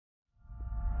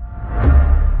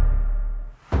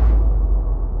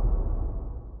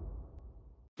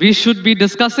We should be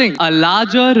discussing a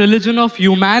larger religion of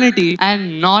humanity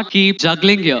and not keep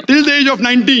juggling here. Till the age of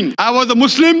 19, I was a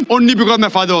Muslim only because my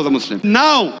father was a Muslim.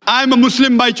 Now, I am a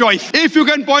Muslim by choice. If you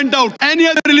can point out any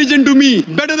other religion to me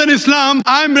better than Islam,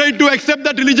 I am ready to accept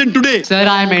that religion today. Sir,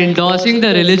 I am endorsing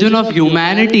the religion of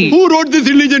humanity. Who wrote this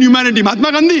religion, humanity?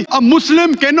 Mahatma Gandhi? A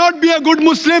Muslim cannot be a good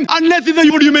Muslim unless he's a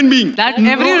good human being. That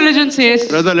every religion says.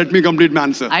 Brother, let me complete my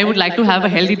answer. I would like to have a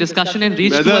healthy discussion and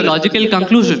reach to a Brother, logical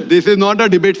conclusion. This is not a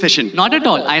debate session. Not at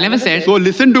all. I never said. So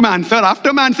listen to my answer.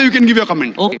 After my answer, you can give your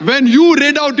comment. Okay. When you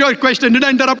read out your question, did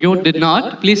I interrupt? You did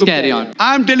not. Please carry on.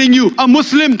 I am telling you, a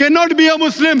Muslim cannot be a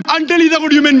Muslim until he's a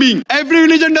good human being. Every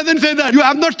religion doesn't say that. You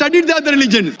have not studied the other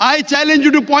religions. I challenge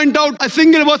you to point out a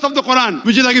single verse of the Quran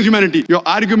which is against humanity. Your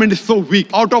argument is so weak.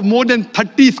 Out of more than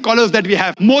 30 scholars that we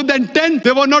have, more than 10,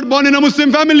 they were not born in a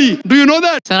Muslim family. Do you know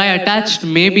that? Sir, I attached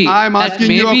maybe. I am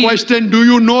asking you a question. Do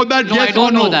you know that? No, Yes I don't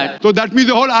or no? know that. So that means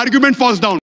the whole argument falls down.